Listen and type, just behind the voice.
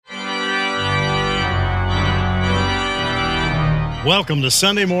Welcome to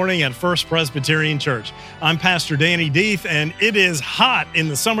Sunday morning at First Presbyterian Church. I'm Pastor Danny Deeth, and it is hot in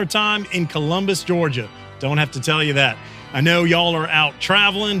the summertime in Columbus, Georgia. Don't have to tell you that. I know y'all are out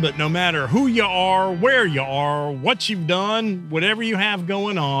traveling, but no matter who you are, where you are, what you've done, whatever you have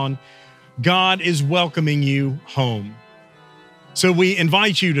going on, God is welcoming you home. So we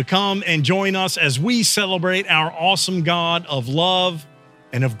invite you to come and join us as we celebrate our awesome God of love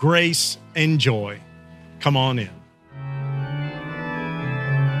and of grace and joy. Come on in.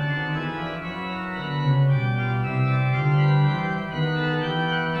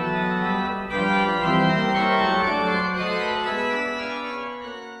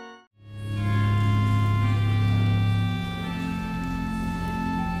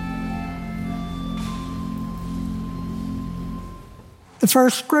 The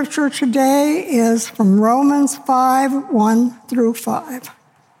first scripture today is from Romans 5, 1 through 5.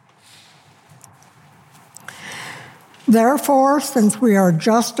 Therefore, since we are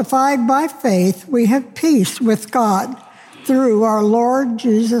justified by faith, we have peace with God through our Lord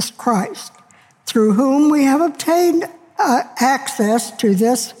Jesus Christ, through whom we have obtained access to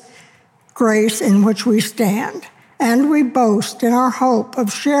this grace in which we stand, and we boast in our hope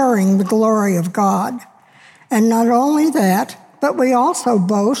of sharing the glory of God. And not only that, but we also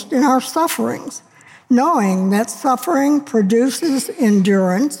boast in our sufferings, knowing that suffering produces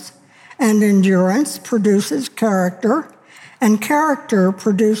endurance, and endurance produces character, and character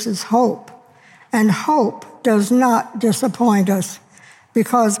produces hope. And hope does not disappoint us,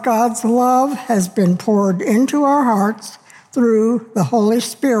 because God's love has been poured into our hearts through the Holy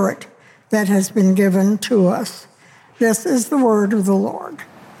Spirit that has been given to us. This is the word of the Lord.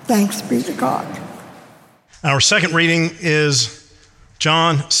 Thanks be to God. Our second reading is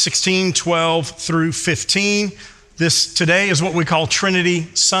John 16, 12 through 15. This today is what we call Trinity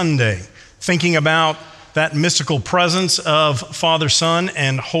Sunday, thinking about that mystical presence of Father, Son,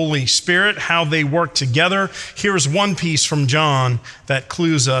 and Holy Spirit, how they work together. Here's one piece from John that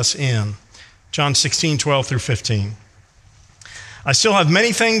clues us in. John 16, 12 through 15. I still have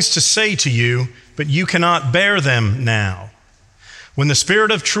many things to say to you, but you cannot bear them now. When the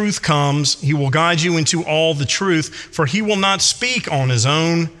Spirit of truth comes, he will guide you into all the truth, for he will not speak on his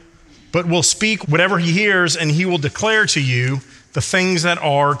own, but will speak whatever he hears, and he will declare to you the things that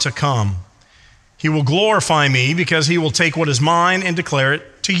are to come. He will glorify me, because he will take what is mine and declare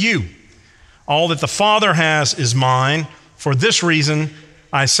it to you. All that the Father has is mine. For this reason,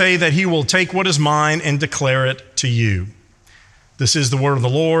 I say that he will take what is mine and declare it to you. This is the word of the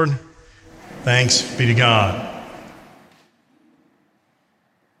Lord. Thanks be to God.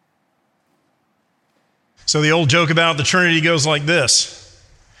 So the old joke about the Trinity goes like this.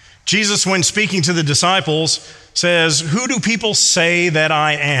 Jesus, when speaking to the disciples, says, "Who do people say that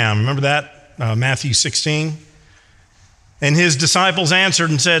I am?" Remember that? Matthew 16. And his disciples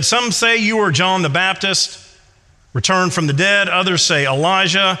answered and said, "Some say you are John the Baptist, returned from the dead. Others say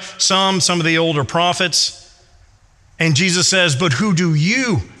Elijah, some of the older prophets." And Jesus says, "But who do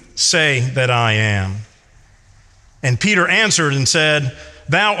you say that I am?" And Peter answered and said,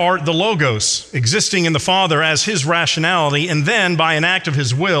 "Thou art the Logos, existing in the Father as his rationality, and then by an act of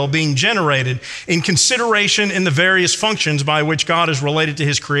his will being generated in consideration in the various functions by which God is related to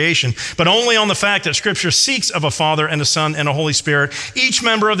his creation, but only on the fact that Scripture speaks of a Father and a Son and a Holy Spirit, each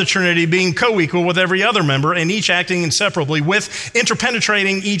member of the Trinity being co-equal with every other member, and each acting inseparably with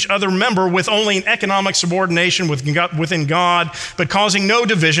interpenetrating each other member with only an economic subordination within God, but causing no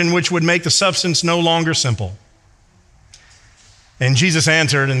division which would make the substance no longer simple." And Jesus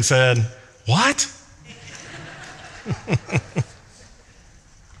answered and said, "What?"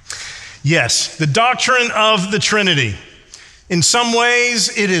 Yes, the doctrine of the Trinity. In some ways,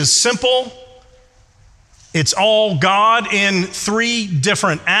 it is simple. It's all God in three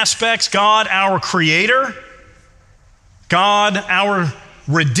different aspects. God, our Creator. God, our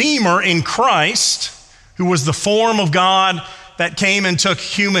Redeemer in Christ, who was the form of God that came and took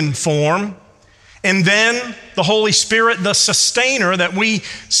human form. And then the Holy Spirit, the sustainer that we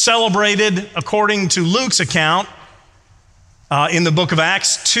celebrated according to Luke's account in the book of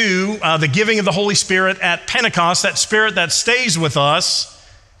Acts 2, the giving of the Holy Spirit at Pentecost, that Spirit that stays with us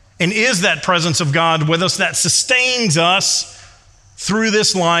and is that presence of God with us that sustains us through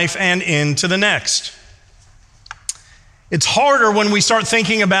this life and into the next. It's harder when we start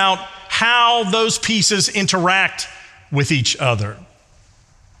thinking about how those pieces interact with each other.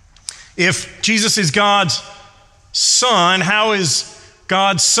 If Jesus is God's Son, how is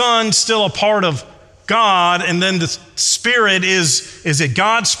God's Son still a part of God? And then the Spirit, is it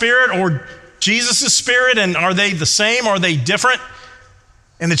God's Spirit or Jesus' Spirit? And are they the same? Are they different?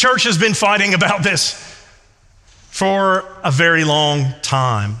 And the church has been fighting about this for a very long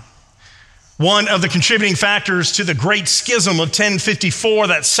time. One of the contributing factors to the Great Schism of 1054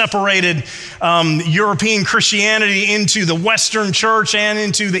 that separated European Christianity into the Western Church and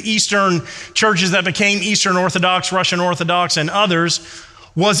into the Eastern churches that became Eastern Orthodox, Russian Orthodox, and others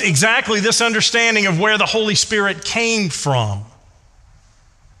was exactly this understanding of where the Holy Spirit came from.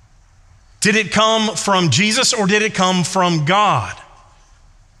 Did it come from Jesus or did it come from God?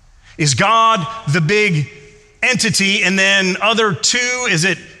 Is God the big entity and then other two? Is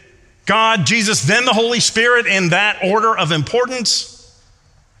it God, Jesus, then the Holy Spirit in that order of importance?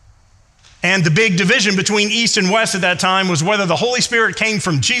 And the big division between East and West at that time was whether the Holy Spirit came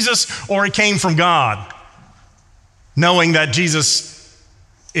from Jesus or it came from God, knowing that Jesus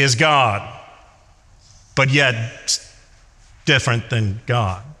is God, but yet different than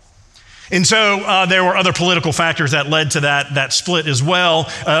God. And so there were other political factors that led to that split as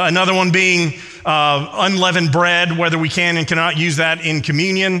well. Another one being unleavened bread, whether we can and cannot use that in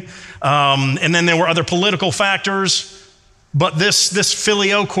communion. And then there were other political factors. But this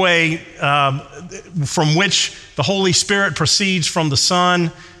filioque, from which the Holy Spirit proceeds from the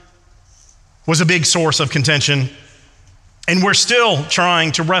Son, was a big source of contention. And we're still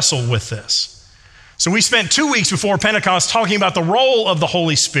trying to wrestle with this. So we spent 2 weeks before Pentecost talking about the role of the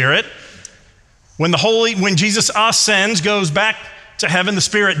Holy Spirit. When Jesus ascends, goes back to heaven, the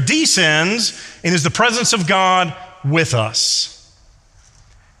Spirit descends and is the presence of God with us.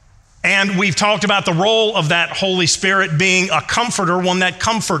 And we've talked about the role of that Holy Spirit being a comforter, one that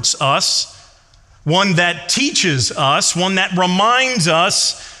comforts us, one that teaches us, one that reminds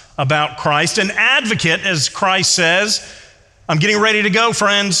us about Christ, an advocate, as Christ says, I'm getting ready to go,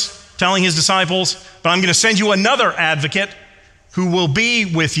 friends, telling his disciples, but I'm going to send you another advocate who will be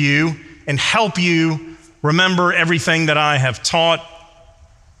with you and help you remember everything that I have taught.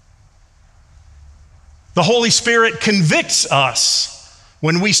 The Holy Spirit convicts us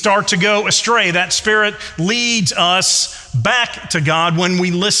when we start to go astray. That Spirit leads us back to God when we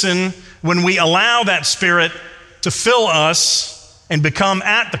listen, when we allow that Spirit to fill us and become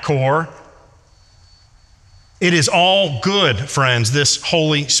at the core. It is all good, friends, this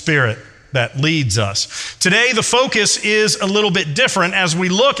Holy Spirit that leads us. Today, the focus is a little bit different as we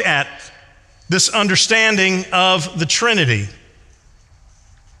look at this understanding of the Trinity.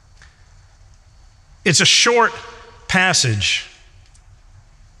 It's a short passage.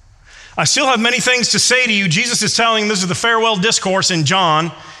 I still have many things to say to you. Jesus is telling, this is the farewell discourse in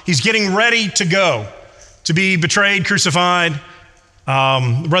John. He's getting ready to go, to be betrayed, crucified,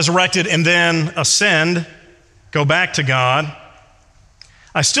 resurrected, and then ascend, go back to God.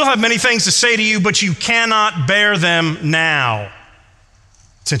 I still have many things to say to you, but you cannot bear them now.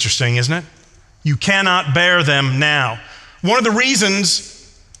 It's interesting, isn't it? You cannot bear them now. One of the reasons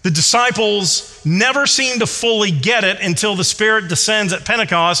the disciples never seem to fully get it until the Spirit descends at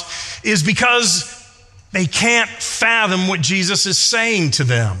Pentecost is because they can't fathom what Jesus is saying to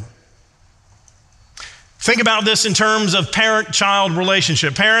them. Think about this in terms of parent-child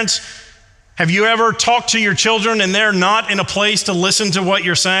relationship. Parents, have you ever talked to your children and they're not in a place to listen to what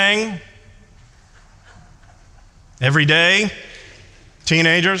you're saying? Every day?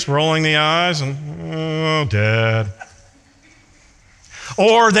 Teenagers rolling the eyes and, oh, Dad.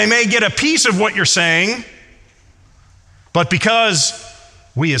 Or they may get a piece of what you're saying, but because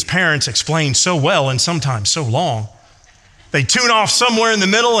we as parents explain so well and sometimes so long, they tune off somewhere in the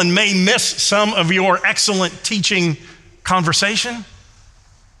middle and may miss some of your excellent teaching conversation.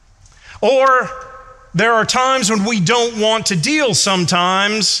 Or there are times when we don't want to deal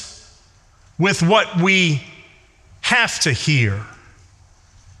sometimes with what we have to hear.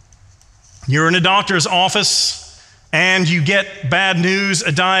 You're in a doctor's office and you get bad news,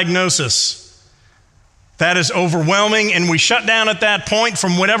 a diagnosis. That is overwhelming, and we shut down at that point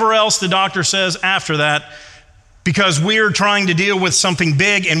from whatever else the doctor says after that because we're trying to deal with something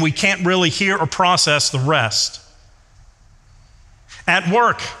big and we can't really hear or process the rest. At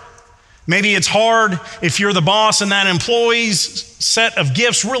work, maybe it's hard if you're the boss and that employee's set of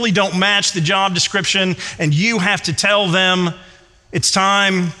gifts really don't match the job description and you have to tell them it's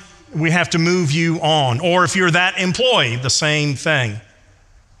time, we have to move you on. Or if you're that employee, the same thing.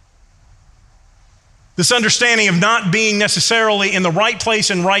 This understanding of not being necessarily in the right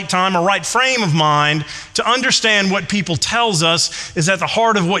place and right time or right frame of mind to understand what people tells us is at the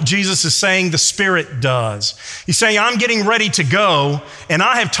heart of what Jesus is saying the Spirit does. He's saying, I'm getting ready to go, and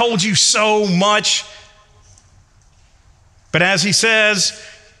I have told you so much. But as he says,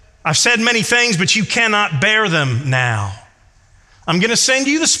 I've said many things, but you cannot bear them now. I'm going to send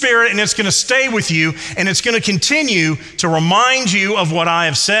you the Spirit, and it's going to stay with you, and it's going to continue to remind you of what I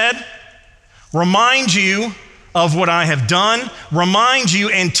have said, remind you of what I have done, remind you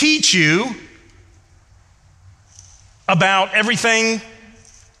and teach you about everything,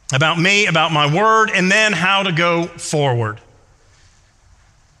 about me, about my word, and then how to go forward.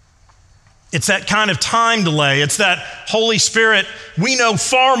 It's that kind of time delay. It's that Holy Spirit. We know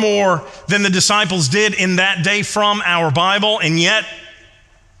far more than the disciples did in that day from our Bible, and yet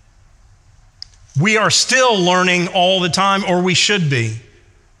we are still learning all the time, or we should be.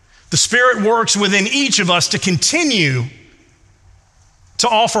 The Spirit works within each of us to continue to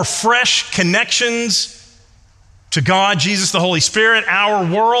offer fresh connections to God, Jesus, the Holy Spirit, our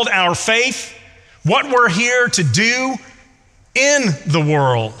world, our faith, what we're here to do in the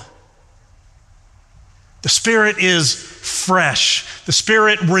world. The Spirit is fresh. The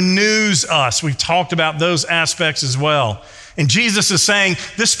Spirit renews us. We've talked about those aspects as well. And Jesus is saying,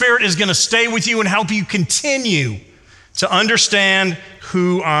 this Spirit is going to stay with you and help you continue to understand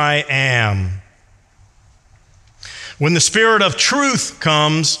who I am. When the Spirit of truth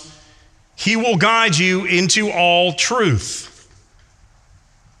comes, He will guide you into all truth.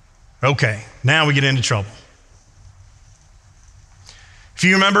 Okay, now we get into trouble. If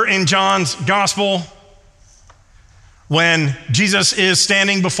you remember in John's gospel, when Jesus is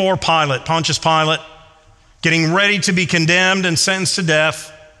standing before Pilate, Pontius Pilate, getting ready to be condemned and sentenced to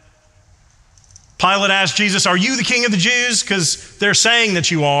death, Pilate asked Jesus, "Are you the king of the Jews? Because they're saying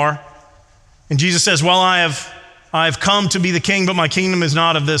that you are." And Jesus says, "Well, I have come to be the king, but my kingdom is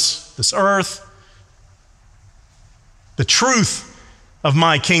not of this earth. The truth of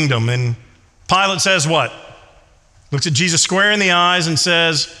my kingdom." And Pilate says what? Looks at Jesus square in the eyes and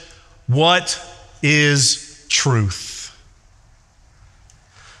says, "What is truth?"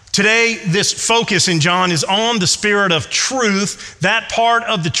 Today, this focus in John is on the Spirit of truth, that part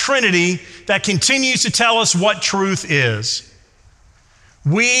of the Trinity that continues to tell us what truth is.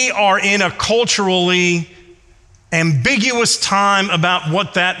 We are in a culturally ambiguous time about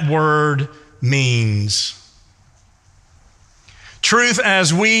what that word means. Truth,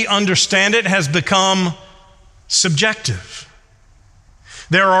 as we understand it, has become subjective.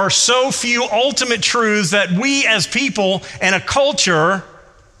 There are so few ultimate truths that we as people and a culture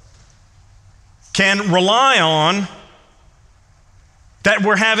can rely on that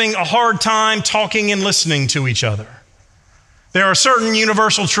we're having a hard time talking and listening to each other. There are certain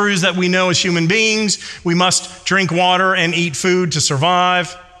universal truths that we know as human beings. We must drink water and eat food to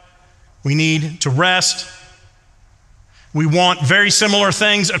survive. We need to rest. We want very similar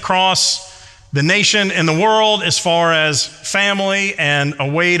things across the nation and the world as far as family and a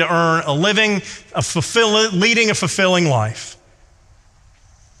way to earn a living, leading a fulfilling life.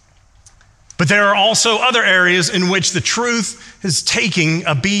 But there are also other areas in which the truth is taking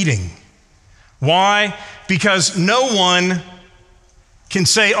a beating. Why? Because no one can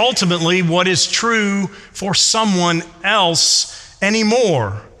say ultimately what is true for someone else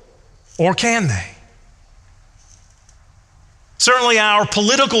anymore, or can they? Certainly our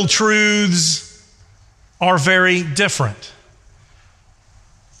political truths are very different.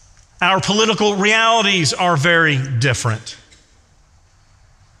 Our political realities are very different.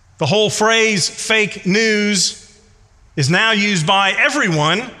 The whole phrase fake news is now used by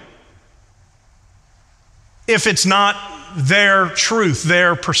everyone if it's not their truth,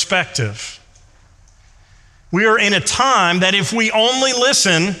 their perspective. We are in a time that if we only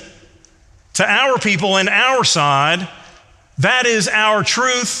listen to our people and our side, that is our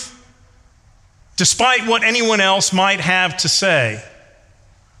truth, despite what anyone else might have to say.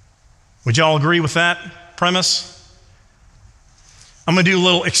 Would y'all agree with that premise? I'm going to do a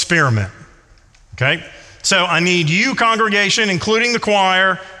little experiment, okay? So I need you, congregation, including the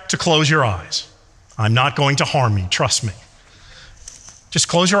choir, to close your eyes. I'm not going to harm you, trust me. Just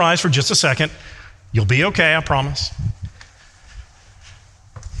close your eyes for just a second. You'll be okay, I promise.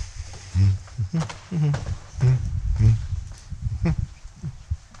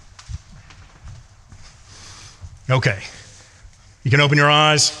 Okay, you can open your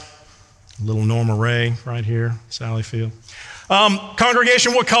eyes. Little Norma Ray right here, Sally Field.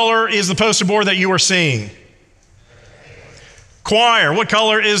 Congregation, what color is the poster board that you are seeing? Choir, what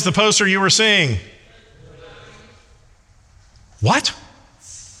color is the poster you are seeing? What?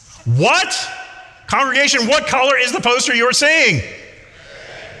 What? Congregation, what color is the poster you are seeing?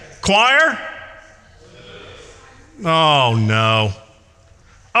 Choir? Oh no.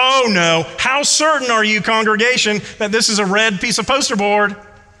 Oh no. How certain are you, congregation, that this is a red piece of poster board?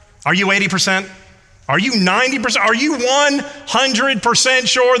 Are you 80%? Are you 90%? Are you 100%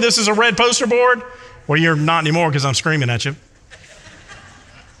 sure this is a red poster board? Well, you're not anymore because I'm screaming at you.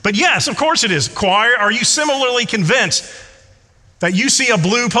 But yes, of course it is. Choir, are you similarly convinced that you see a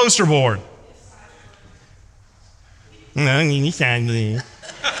blue poster board?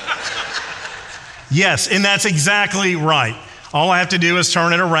 Yes, and that's exactly right. All I have to do is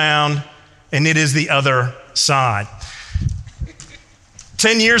turn it around, and it is the other side.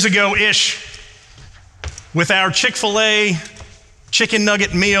 10 years ago-ish, with our Chick-fil-A chicken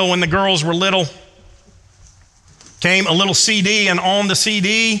nugget meal when the girls were little, came a little CD, and on the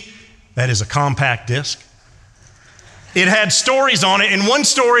CD, that is a compact disc, it had stories on it, and one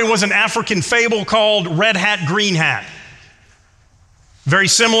story was an African fable called Red Hat, Green Hat. Very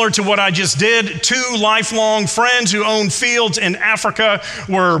similar to what I just did. Two lifelong friends who owned fields in Africa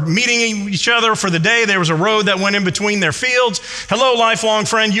were meeting each other for the day. There was a road that went in between their fields. Hello, lifelong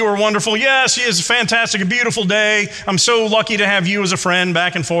friend, you are wonderful. Yes, it is fantastic, a beautiful day. I'm so lucky to have you as a friend,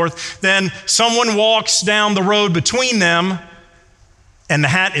 back and forth. Then someone walks down the road between them, and the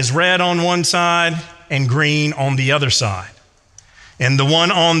hat is red on one side and green on the other side. And the one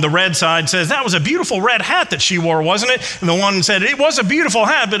on the red side says, that was a beautiful red hat that she wore, wasn't it? And the one said, it was a beautiful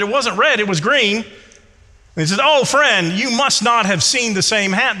hat, but it wasn't red, it was green. And he says, oh, friend, you must not have seen the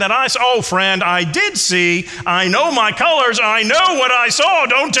same hat that I saw. Oh, friend, I did see. I know my colors. I know what I saw.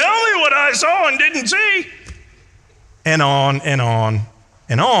 Don't tell me what I saw and didn't see. And on and on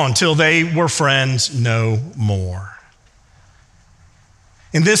and on till they were friends no more.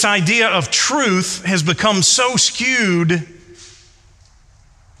 And this idea of truth has become so skewed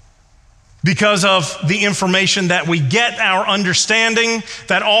because of the information that we get, our understanding,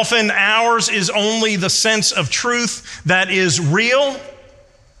 that often ours is only the sense of truth that is real.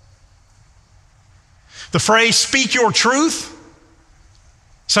 The phrase, speak your truth,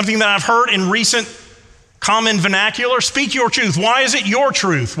 something that I've heard in recent common vernacular, speak your truth. Why is it your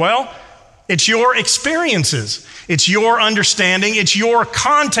truth? Well, it's your experiences. It's your understanding. It's your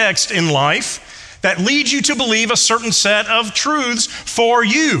context in life that leads you to believe a certain set of truths for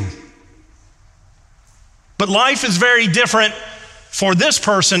you. But life is very different for this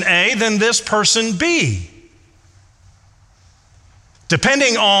person A than this person B.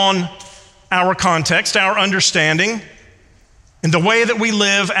 Depending on our context, our understanding, and the way that we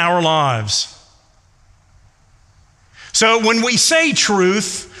live our lives. So when we say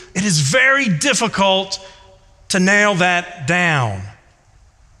truth, it is very difficult to nail that down.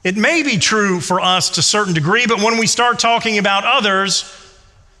 It may be true for us to a certain degree, but when we start talking about others,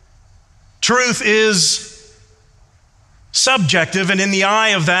 truth is subjective and in the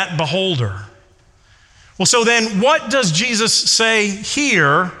eye of that beholder. Well, so then what does Jesus say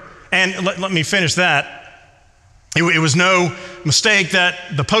here? And let me finish that. It was no mistake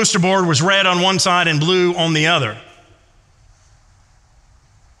that the poster board was red on one side and blue on the other.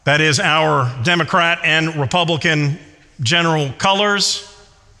 That is our Democrat and Republican general colors.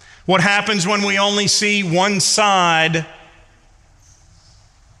 What happens when we only see one side?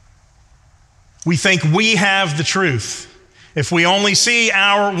 We think we have the truth. If we only see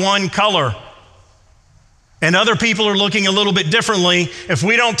our one color and other people are looking a little bit differently, if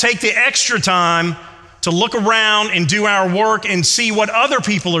we don't take the extra time to look around and do our work and see what other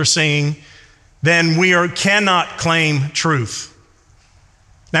people are seeing, then we cannot claim truth.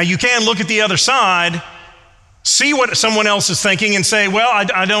 Now, you can look at the other side, see what someone else is thinking and say, well,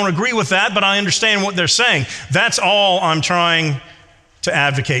 I don't agree with that, but I understand what they're saying. That's all I'm trying to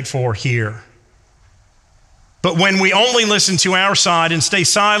advocate for here. But when we only listen to our side and stay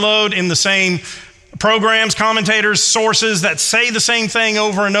siloed in the same programs, commentators, sources that say the same thing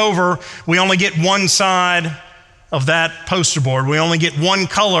over and over, we only get one side of that poster board. We only get one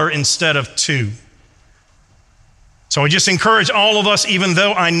color instead of two. So I just encourage all of us, even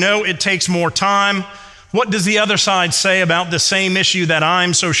though I know it takes more time, what does the other side say about the same issue that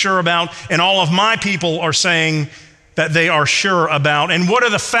I'm so sure about and all of my people are saying that they are sure about? And what are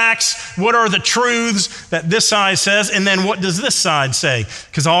the facts? What are the truths that this side says? And then what does this side say?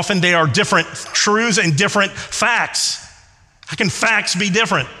 Because often they are different truths and different facts. How can facts be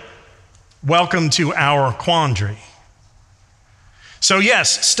different? Welcome to our quandary. So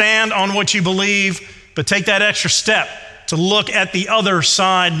yes, stand on what you believe, but take that extra step to look at the other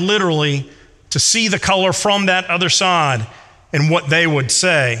side literally, to see the color from that other side and what they would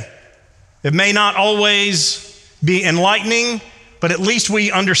say. It may not always be enlightening, but at least we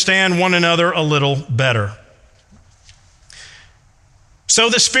understand one another a little better. So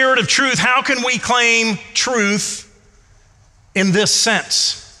the spirit of truth, how can we claim truth in this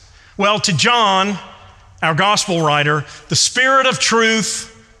sense? Well, to John, our gospel writer, the spirit of truth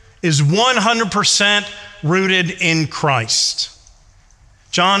is 100% rooted in Christ.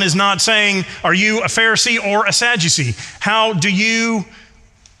 John is not saying, are you a Pharisee or a Sadducee? How do you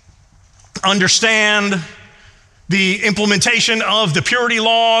understand the implementation of the purity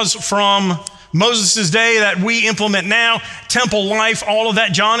laws from Moses' day that we implement now, temple life, all of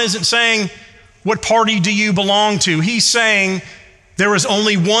that. John isn't saying, what party do you belong to? He's saying there is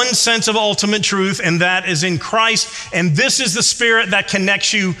only one sense of ultimate truth, and that is in Christ. And this is the Spirit that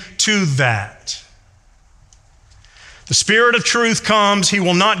connects you to that. The Spirit of truth comes. He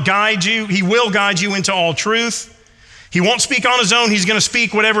will not guide you. He will guide you into all truth. He won't speak on his own. He's going to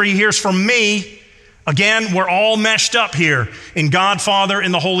speak whatever he hears from me. Again, we're all meshed up here in God, Father,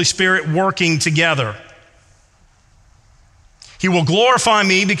 and the Holy Spirit working together. He will glorify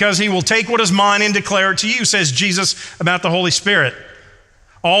me because he will take what is mine and declare it to you, says Jesus about the Holy Spirit.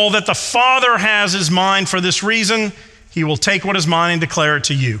 All that the Father has is mine. For this reason, he will take what is mine and declare it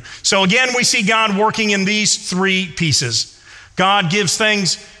to you. So again, we see God working in these three pieces. God gives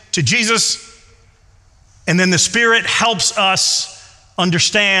things to Jesus, and then the Spirit helps us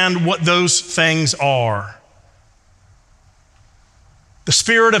understand what those things are. The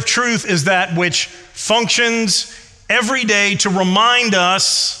Spirit of truth is that which functions every day to remind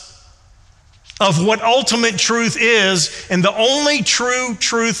us of what ultimate truth is, and the only true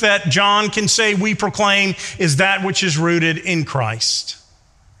truth that John can say we proclaim is that which is rooted in Christ.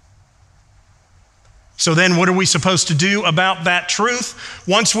 So then what are we supposed to do about that truth?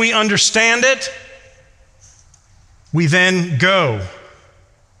 Once we understand it, we then go.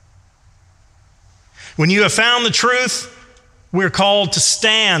 When you have found the truth, we're called to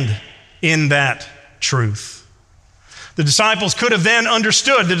stand in that truth. The disciples could have then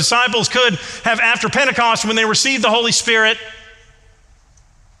understood. The disciples could have, after Pentecost, when they received the Holy Spirit,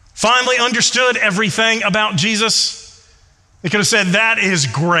 finally understood everything about Jesus. They could have said, that is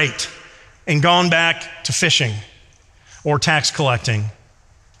great, and gone back to fishing or tax collecting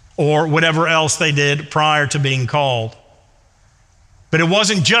or whatever else they did prior to being called. But it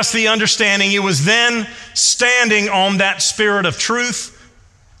wasn't just the understanding. It was then standing on that Spirit of truth,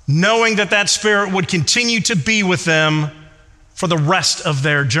 knowing that that Spirit would continue to be with them for the rest of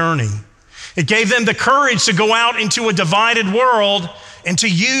their journey. It gave them the courage to go out into a divided world and to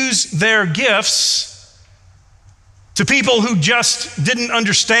use their gifts to people who just didn't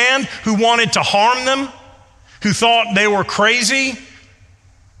understand, who wanted to harm them, who thought they were crazy,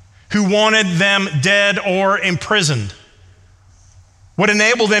 who wanted them dead or imprisoned. What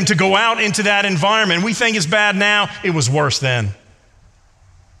enabled them to go out into that environment? We think it's bad now. It was worse then.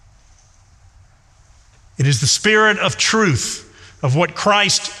 It is the Spirit of truth, of what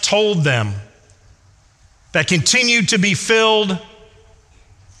Christ told them, that continued to be filled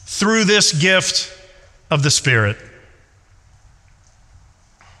through this gift of the Spirit.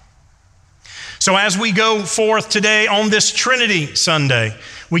 So as we go forth today on this Trinity Sunday,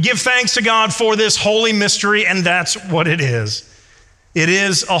 we give thanks to God for this holy mystery, and that's what it is. It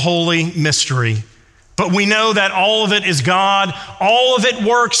is a holy mystery. But we know that all of it is God. All of it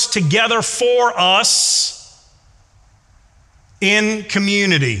works together for us in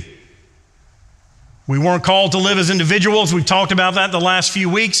community. We weren't called to live as individuals. We've talked about that the last few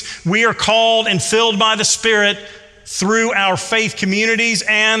weeks. We are called and filled by the Spirit through our faith communities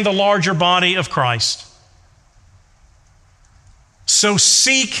and the larger body of Christ. So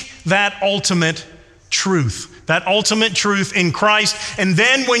seek that ultimate truth in Christ. And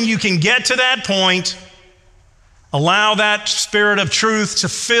then when you can get to that point, allow that Spirit of truth to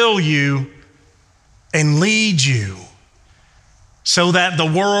fill you and lead you so that the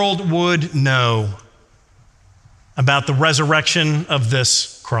world would know about the resurrection of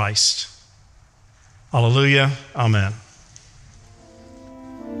this Christ. Hallelujah. Amen.